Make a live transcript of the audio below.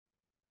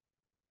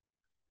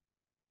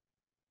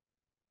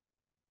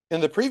In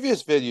the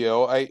previous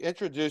video, I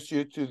introduced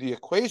you to the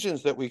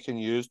equations that we can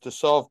use to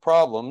solve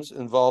problems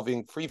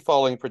involving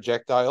free-falling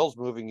projectiles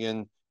moving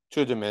in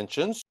 2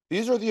 dimensions.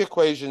 These are the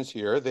equations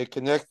here. They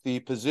connect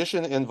the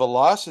position and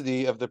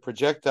velocity of the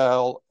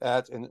projectile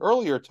at an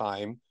earlier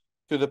time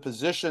to the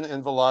position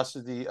and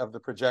velocity of the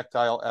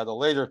projectile at a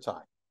later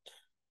time.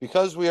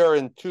 Because we are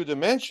in 2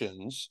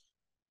 dimensions,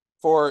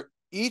 for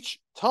each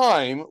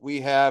time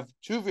we have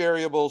 2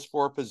 variables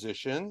for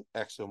position,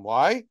 x and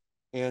y,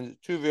 and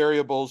 2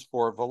 variables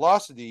for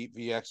velocity,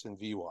 vx and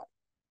vy.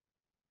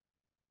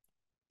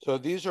 So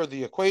these are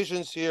the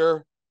equations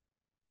here.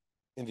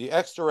 In the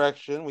x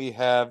direction, we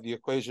have the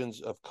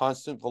equations of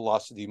constant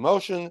velocity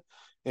motion,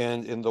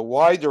 and in the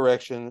y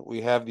direction,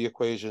 we have the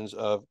equations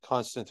of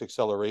constant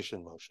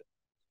acceleration motion.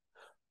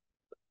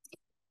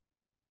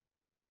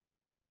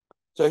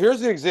 So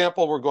here's the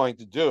example we're going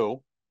to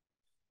do.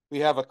 We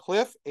have a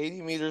cliff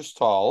 80 meters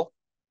tall.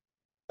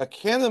 A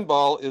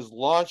cannonball is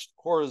launched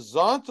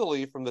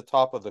horizontally from the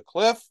top of the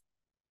cliff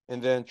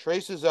and then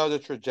traces out a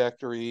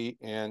trajectory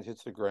and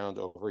hits the ground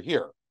over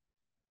here.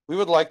 We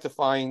would like to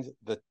find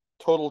the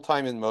total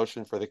time in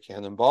motion for the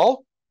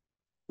cannonball.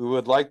 We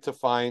would like to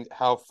find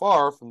how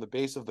far from the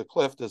base of the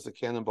cliff does the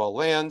cannonball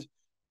land,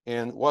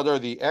 and what are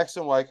the x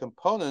and y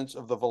components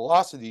of the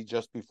velocity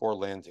just before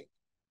landing.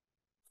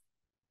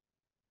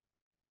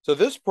 So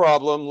this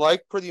problem,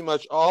 like pretty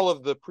much all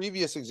of the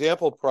previous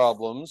example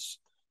problems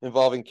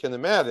involving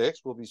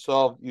kinematics, will be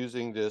solved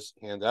using this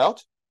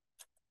handout.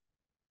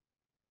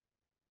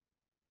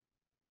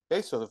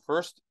 Okay, so the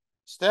first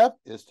step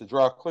is to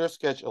draw a clear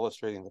sketch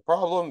illustrating the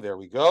problem. There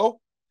we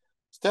go.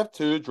 Step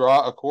 2,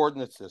 draw a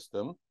coordinate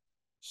system.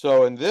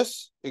 So in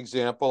this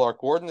example, our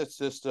coordinate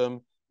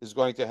system is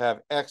going to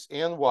have x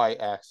and y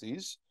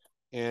axes.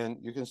 And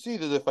you can see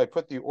that if I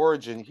put the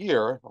origin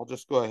here, I'll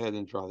just go ahead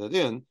and draw that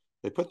in.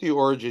 I put the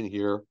origin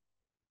here,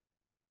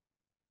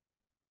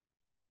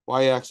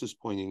 y-axis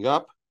pointing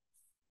up.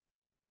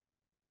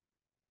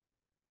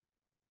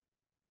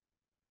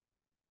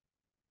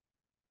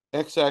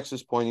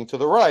 X-axis pointing to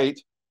the right.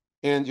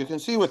 And you can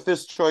see with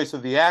this choice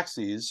of the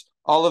axes,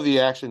 all of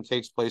the action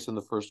takes place in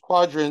the first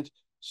quadrant.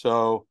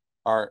 So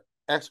our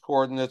x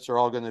coordinates are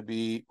all going to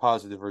be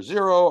positive or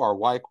 0. Our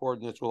y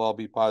coordinates will all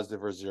be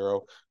positive or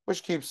 0,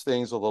 which keeps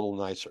things a little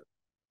nicer.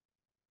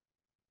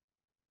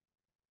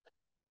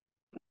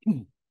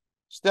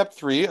 Step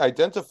 3,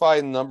 identify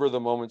and number the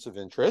moments of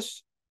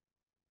interest.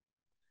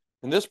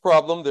 In this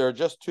problem, there are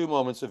just 2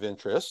 moments of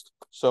interest.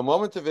 So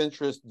moment of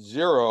interest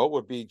 0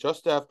 would be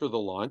just after the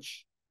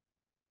launch.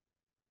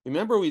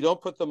 Remember, we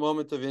don't put the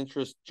moment of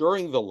interest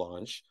during the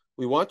launch.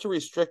 We want to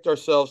restrict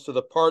ourselves to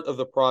the part of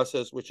the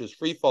process which is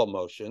free fall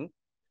motion.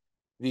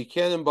 The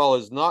cannonball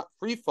is not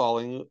free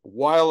falling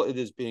while it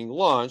is being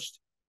launched.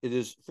 It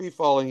is free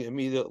falling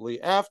immediately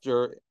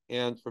after,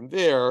 and from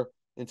there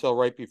until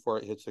right before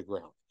it hits the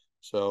ground.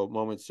 So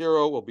moment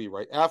 0 will be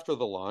right after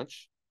the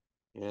launch,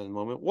 and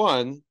moment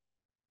 1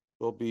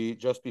 will be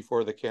just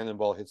before the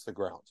cannonball hits the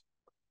ground.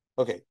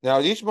 Okay, now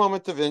at each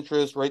moment of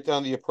interest, write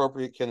down the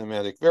appropriate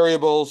kinematic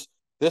variables.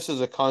 This is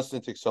a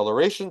constant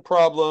acceleration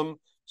problem.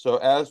 So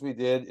as we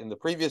did in the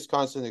previous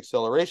constant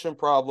acceleration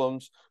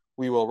problems,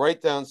 we will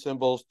write down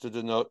symbols to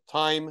denote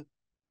time,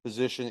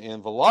 position,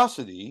 and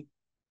velocity.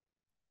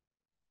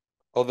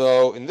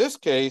 Although in this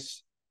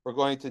case, we're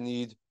going to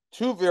need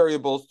 2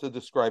 variables to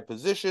describe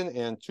position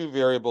and 2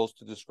 variables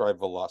to describe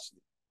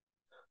velocity.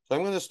 So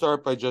I'm going to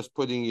start by just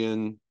putting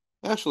in,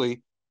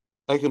 actually,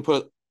 I can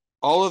put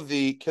all of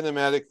the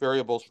kinematic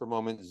variables for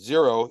moment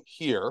 0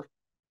 here.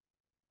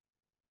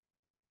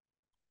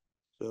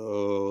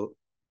 So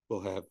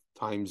we'll have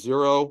time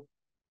 0,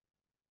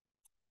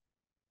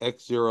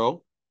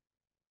 x0,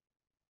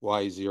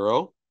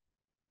 y0,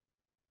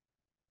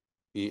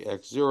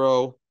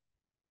 vx0,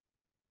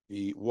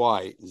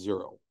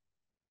 vy0.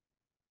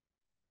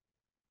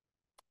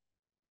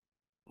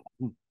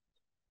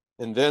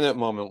 And then at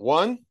moment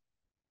 1,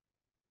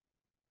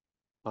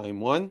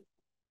 time 1,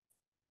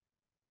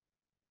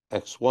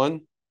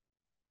 x1,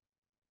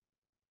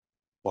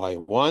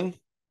 y1,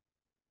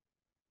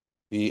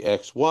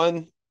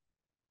 vx1,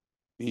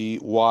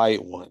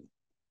 vy1.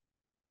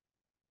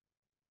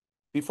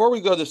 Before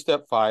we go to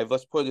step 5,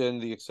 let's put in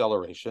the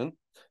acceleration.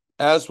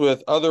 As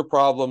with other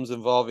problems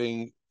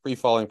involving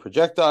free-falling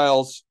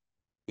projectiles,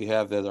 we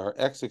have that our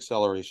x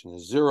acceleration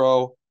is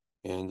 0,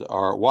 and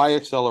our y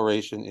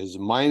acceleration is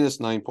minus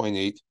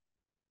 9.8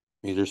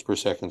 meters per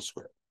second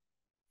squared.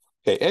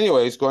 Okay,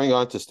 anyways, going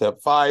on to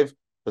step 5.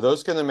 For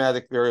those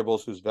kinematic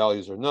variables whose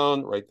values are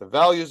known, write the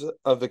values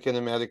of the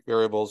kinematic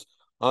variables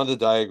on the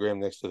diagram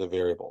next to the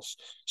variables.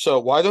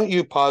 So why don't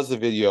you pause the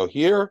video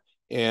here,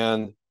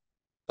 and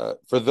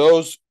for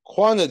those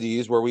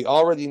quantities where we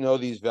already know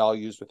these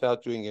values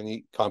without doing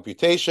any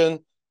computation,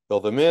 fill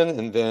them in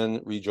and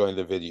then rejoin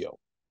the video.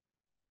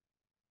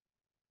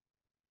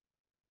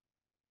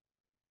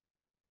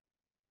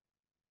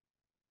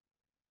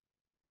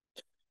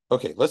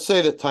 Okay, let's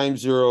say that time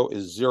 0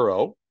 is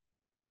 0.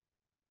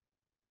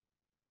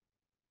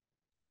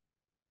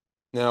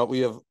 Now we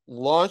have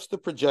launched the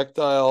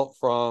projectile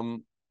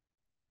from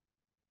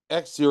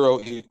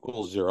x0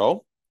 equals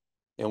 0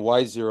 and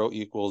y0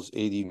 equals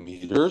 80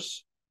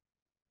 meters.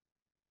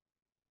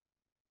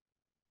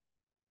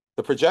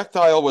 The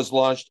projectile was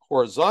launched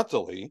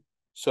horizontally,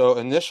 so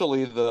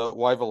initially the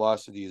y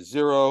velocity is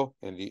 0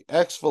 and the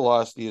x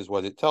velocity is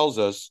what it tells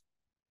us,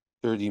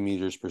 30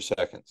 meters per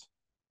second.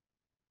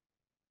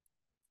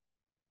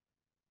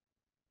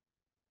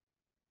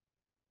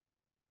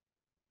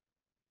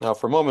 Now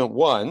for moment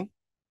 1,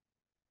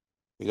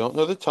 we don't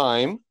know the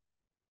time.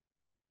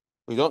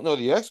 We don't know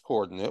the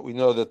x-coordinate. We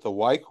know that the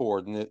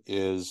y-coordinate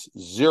is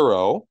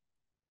 0.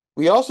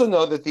 We also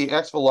know that the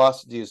x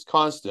velocity is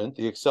constant.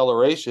 The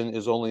acceleration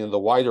is only in the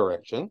y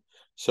direction.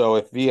 So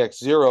if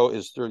vx0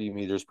 is 30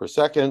 meters per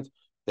second,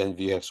 then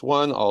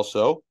vx1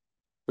 also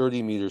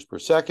 30 meters per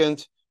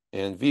second.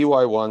 And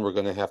vy1 we're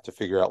going to have to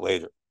figure out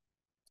later.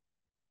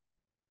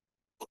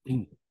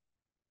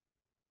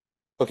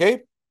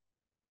 Okay,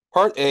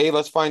 part A,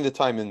 let's find the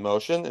time in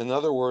motion. In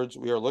other words,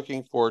 we are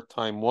looking for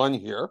time 1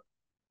 here.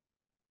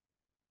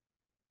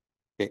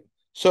 Okay,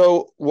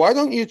 so why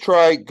don't you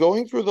try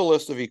going through the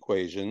list of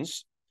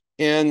equations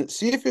and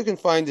see if you can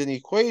find an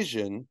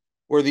equation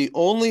where the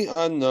only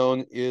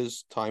unknown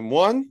is time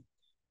 1.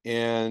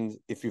 And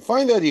if you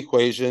find that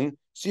equation,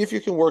 see if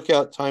you can work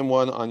out time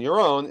 1 on your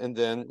own and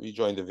then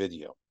rejoin the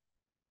video.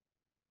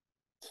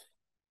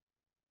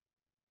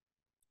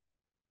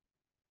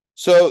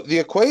 So the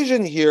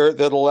equation here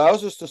that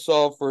allows us to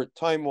solve for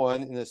time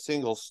 1 in a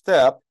single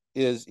step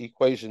is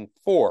equation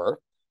 4.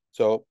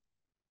 So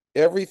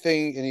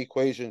everything in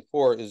equation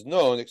 4 is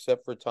known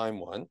except for time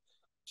 1.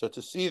 So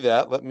to see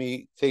that, let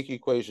me take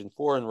equation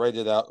 4 and write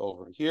it out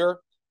over here.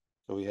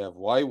 So we have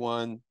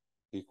y1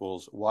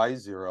 equals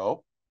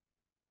y0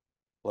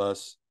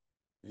 plus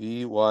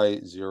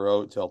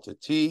vy0 delta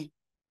t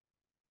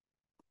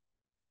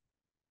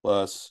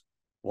plus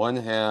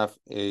 1/2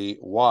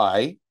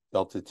 ay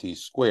delta t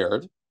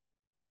squared.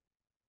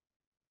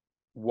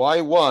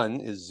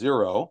 y1 is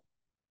 0.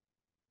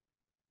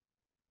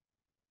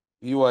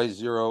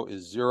 vy0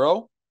 is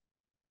 0.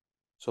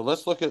 So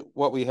let's look at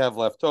what we have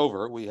left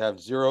over. We have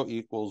 0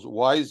 equals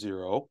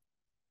y0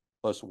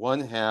 plus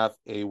 1/2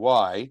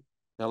 ay.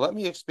 Now let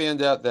me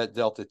expand out that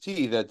delta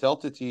t. That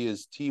delta t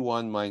is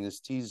t1 minus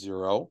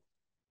t0.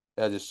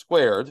 That is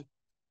squared.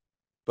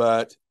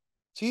 But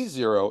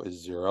t0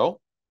 is 0.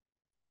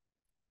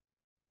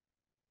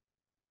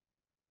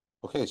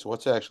 Okay, so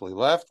what's actually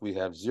left? We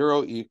have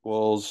 0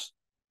 equals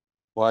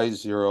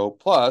y0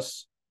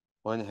 plus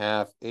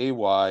 1/2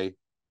 ay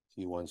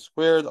t1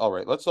 squared. All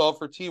right, let's solve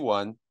for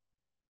t1.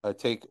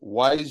 Take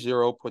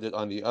y0, put it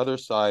on the other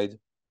side,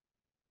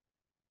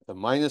 the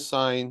minus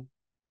sign.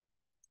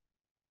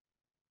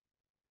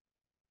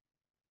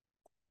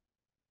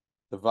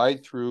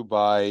 Divide through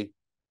by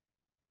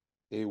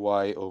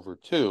ay over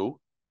 2.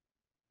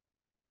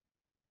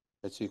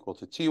 That's equal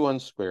to t1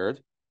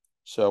 squared.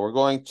 So we're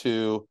going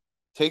to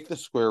take the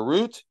square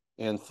root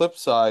and flip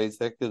sides.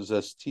 That gives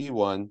us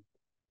t1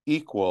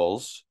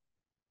 equals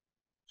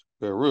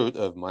square root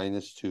of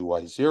minus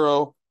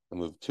 2y0. I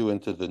move 2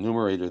 into the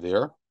numerator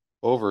there,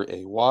 over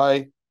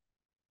ay.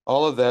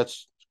 All of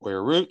that's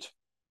square root.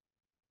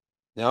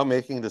 Now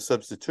making the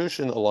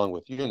substitution along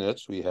with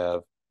units, we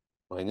have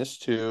minus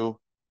 2,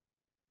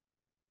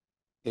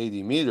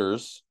 80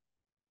 meters.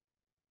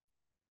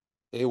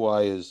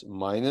 ay is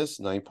minus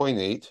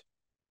 9.8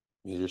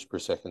 meters per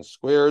second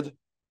squared.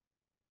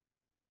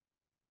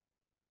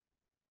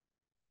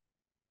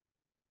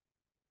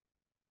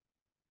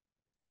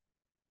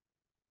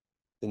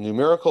 The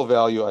numerical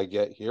value I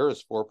get here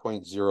is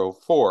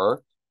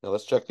 4.04. Now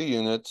let's check the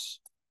units.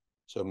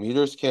 So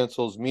meters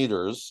cancels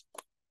meters.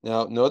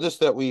 Now notice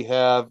that we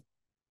have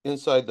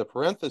inside the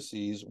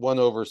parentheses 1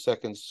 over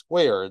seconds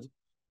squared.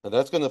 Now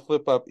that's going to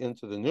flip up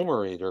into the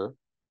numerator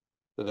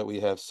so that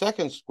we have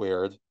seconds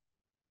squared,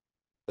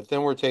 but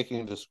then we're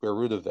taking the square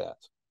root of that.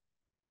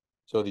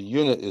 So the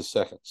unit is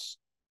seconds.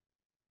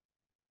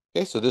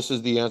 Okay, so this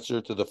is the answer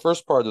to the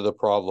first part of the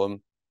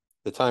problem.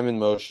 The time in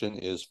motion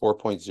is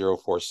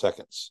 4.04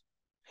 seconds.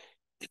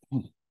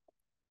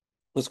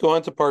 Let's go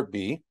on to part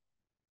B.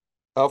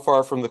 How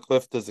far from the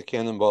cliff does the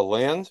cannonball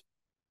land?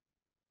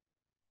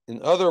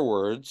 In other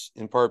words,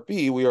 in part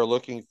B, we are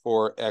looking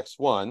for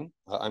x1.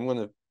 I'm going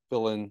to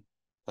fill in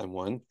time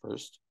 1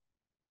 first.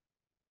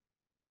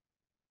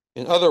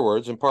 In other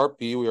words, in part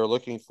B, we are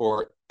looking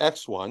for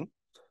x1.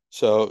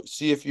 So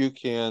see if you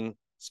can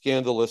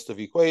scan the list of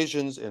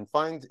equations and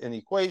find an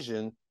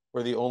equation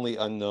where the only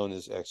unknown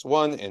is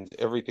x1 and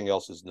everything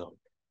else is known.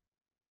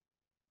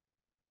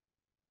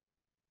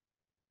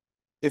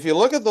 If you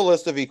look at the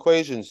list of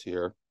equations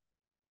here,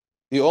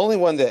 the only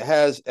one that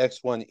has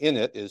x1 in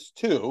it is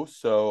 2,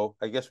 so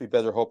I guess we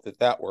better hope that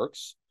that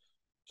works.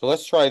 So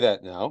let's try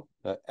that now.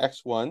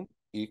 X1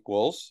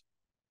 equals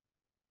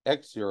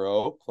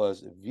x0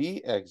 plus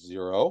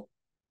vx0.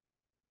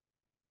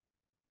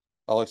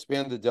 I'll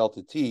expand the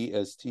delta t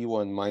as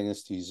t1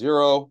 minus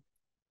t0.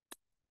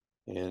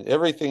 And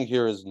everything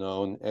here is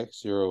known.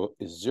 x0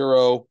 is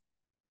 0.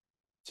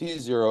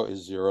 t0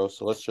 is 0.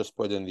 So let's just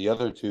put in the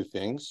other two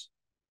things.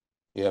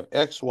 You have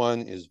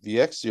x1 is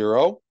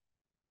vx0,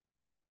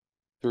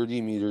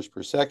 30 meters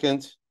per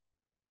second.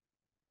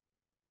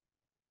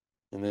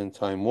 And then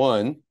time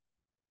 1,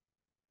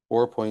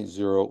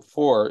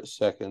 4.04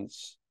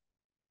 seconds.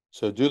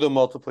 So do the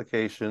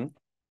multiplication.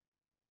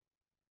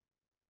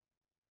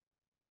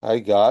 I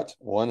got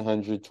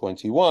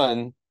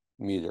 121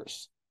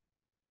 meters.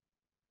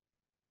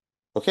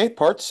 Okay,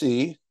 part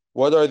C.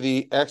 What are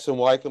the x and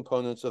y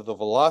components of the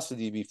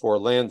velocity before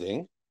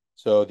landing?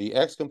 So the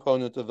x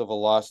component of the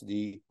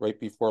velocity right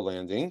before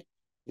landing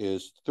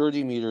is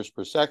 30 meters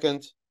per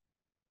second.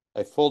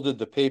 I folded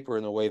the paper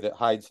in a way that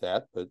hides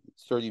that, but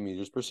it's 30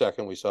 meters per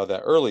second. We saw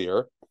that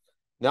earlier.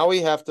 Now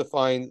we have to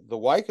find the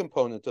y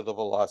component of the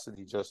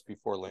velocity just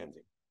before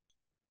landing.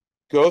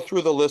 Go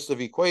through the list of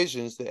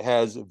equations that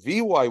has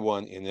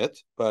Vy1 in it,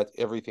 but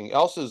everything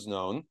else is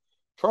known.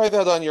 Try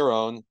that on your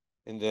own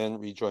and then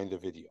rejoin the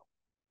video.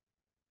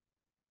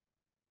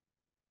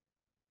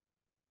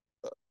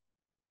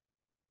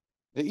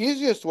 The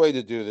easiest way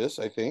to do this,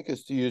 I think,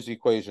 is to use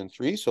equation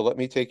 3. So let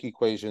me take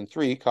equation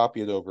 3,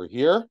 copy it over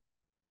here.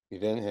 We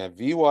then have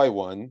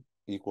Vy1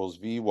 equals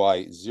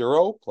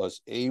Vy0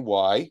 plus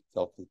Ay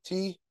delta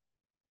t.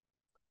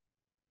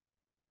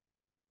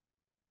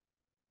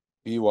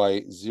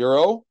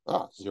 Vy0,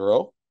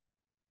 0,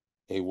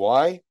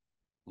 Ay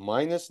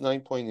minus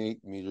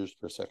 9.8 meters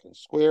per second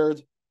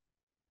squared.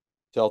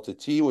 Delta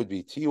t would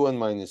be t1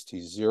 minus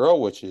t0,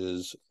 which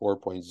is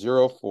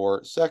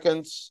 4.04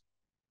 seconds.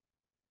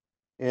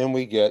 And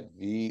we get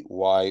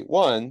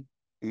Vy1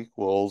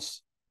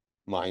 equals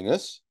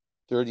minus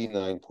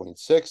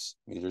 39.6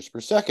 meters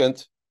per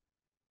second.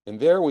 And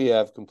there we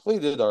have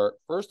completed our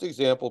first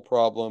example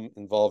problem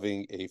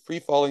involving a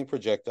free-falling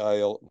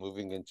projectile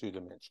moving in 2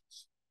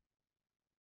 dimensions.